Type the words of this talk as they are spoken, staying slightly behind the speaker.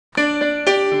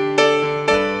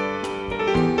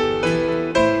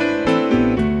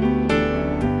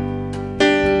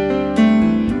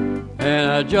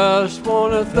just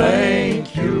want to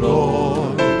thank you,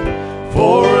 Lord,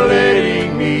 for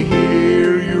letting me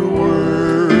hear your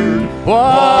word.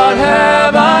 What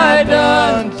have I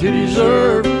done to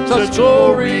deserve such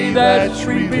glory that's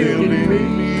revealed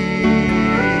in me?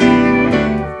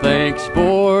 Thanks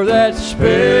for that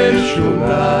special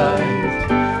night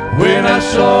when I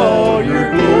saw your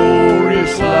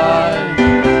glorious light,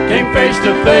 came face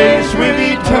to face with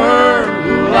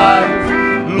eternal life.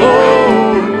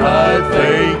 Lord, I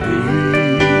thank thee.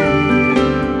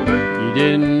 You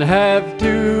didn't have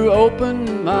to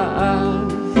open my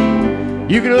eyes,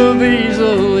 you could have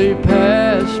easily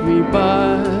passed me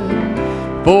by,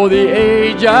 for the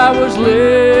age I was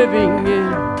living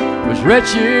in was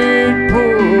wretched,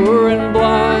 poor, and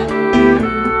blind.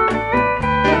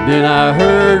 Then I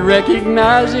heard,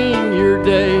 recognizing your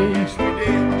days,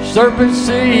 serpent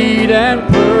seed and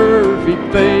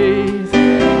perfect faith,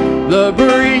 the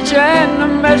breach and the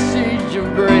message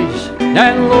of grace,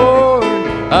 and Lord,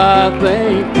 I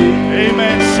thank thee.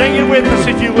 Amen. Sing it with us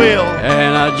if you will.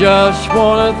 And I just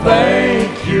want to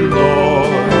thank you,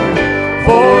 Lord,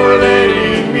 for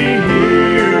letting me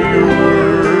hear your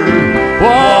word.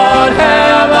 What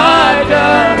have I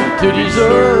done to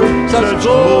deserve such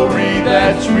glory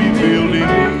that's revealed in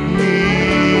me?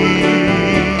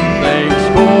 Thanks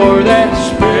for that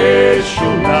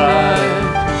special night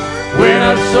when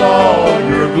I saw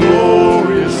your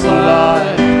glorious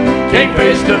light, came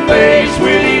face to face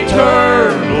with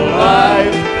eternal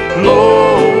life.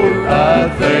 Lord, I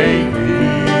thank thee.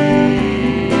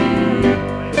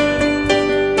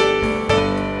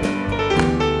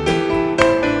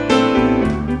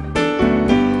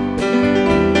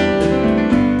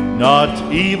 Not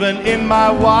even in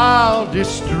my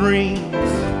wildest dreams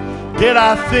did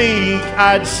I think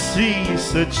I'd see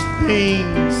such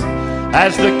things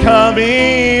as the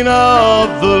coming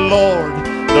of the Lord,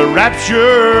 the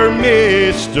rapture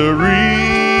mystery.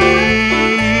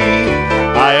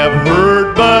 I have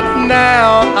heard, but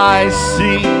now I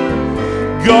see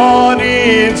God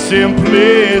in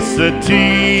simplicity.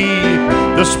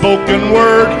 The spoken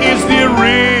word is the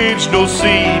original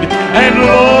seed, and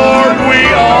Lord, we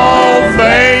all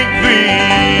thank thee.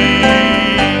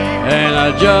 And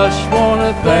I just want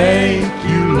to thank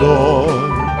you,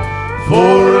 Lord,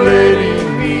 for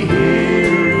letting me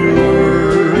hear your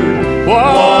word.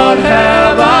 What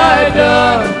have I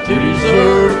done to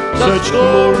deserve such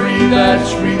glory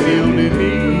that's revealed in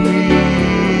me?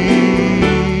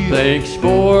 Thanks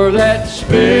for that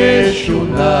special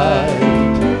night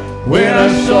when I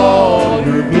saw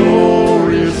your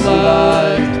glorious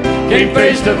light, came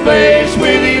face to face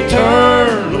with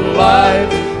eternal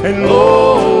life, and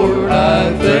Lord,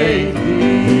 I thank